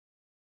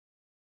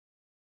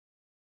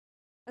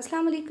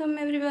Assalamu alaikum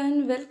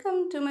everyone,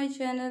 welcome to my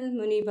channel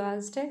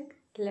Muneeba's Tech.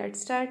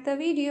 Let's start the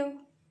video.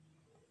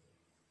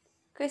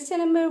 Question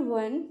number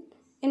 1.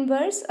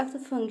 Inverse of the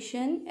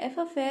function f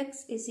of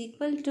x is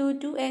equal to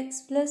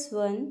 2x plus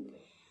 1.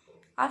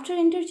 After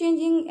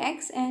interchanging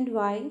x and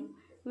y,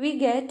 we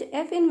get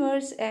f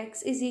inverse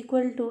x is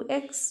equal to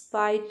x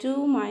by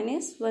 2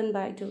 minus 1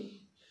 by 2.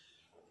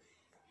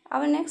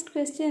 Our next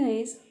question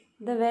is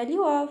the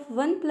value of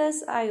 1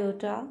 plus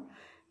iota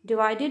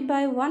divided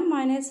by 1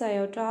 minus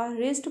iota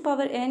raised to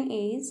power n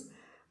is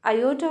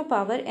iota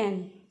power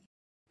n.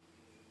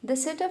 The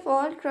set of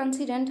all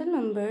transcendental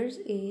numbers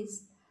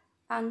is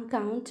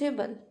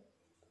uncountable.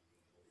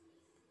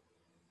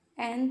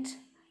 And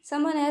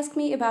someone asked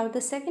me about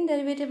the second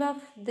derivative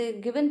of the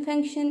given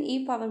function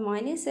e power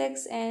minus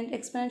x and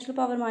exponential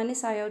power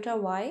minus iota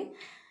y.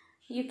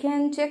 You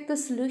can check the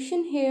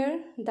solution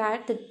here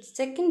that the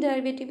second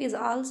derivative is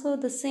also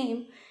the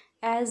same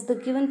as the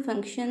given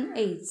function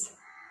is.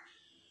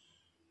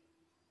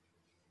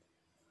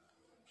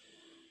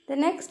 The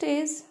next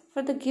is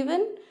for the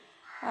given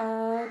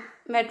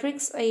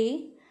matrix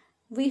A,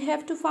 we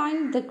have to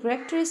find the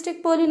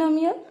characteristic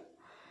polynomial.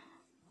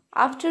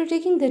 After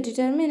taking the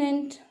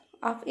determinant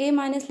of A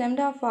minus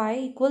lambda of y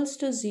equals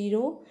to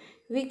 0,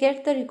 we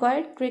get the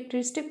required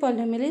characteristic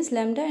polynomial is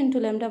lambda into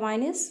lambda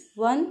minus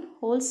 1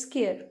 whole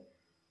square.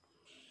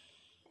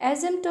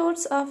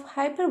 Asymptotes of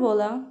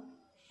hyperbola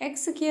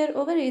x square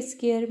over a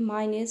square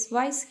minus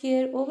y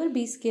square over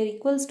b square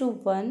equals to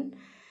 1.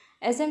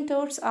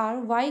 Asymptotes are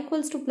y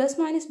equals to plus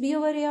minus b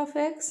over a of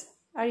x,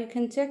 or you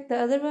can check the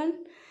other one.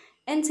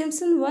 In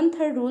Simpson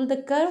 1/3 rule, the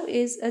curve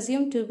is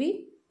assumed to be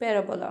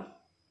parabola.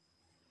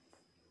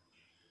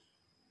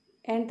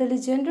 And the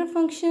Legendre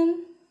function,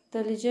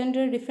 the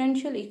Legendre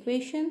differential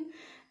equation,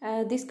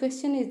 this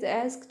question is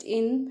asked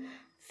in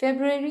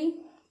February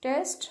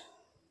test.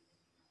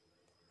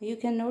 You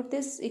can note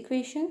this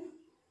equation.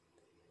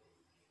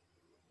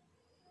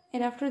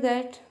 And after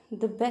that,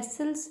 the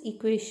Bessel's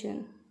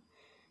equation.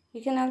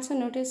 You can also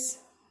notice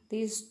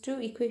these two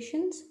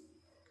equations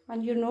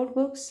on your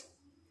notebooks.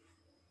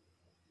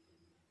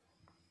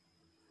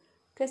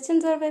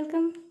 Questions are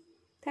welcome.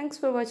 Thanks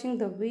for watching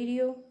the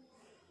video.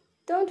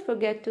 Don't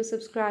forget to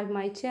subscribe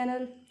my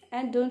channel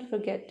and don't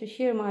forget to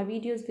share my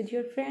videos with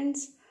your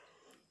friends.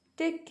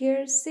 Take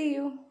care. See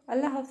you.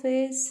 Allah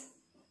Hafiz.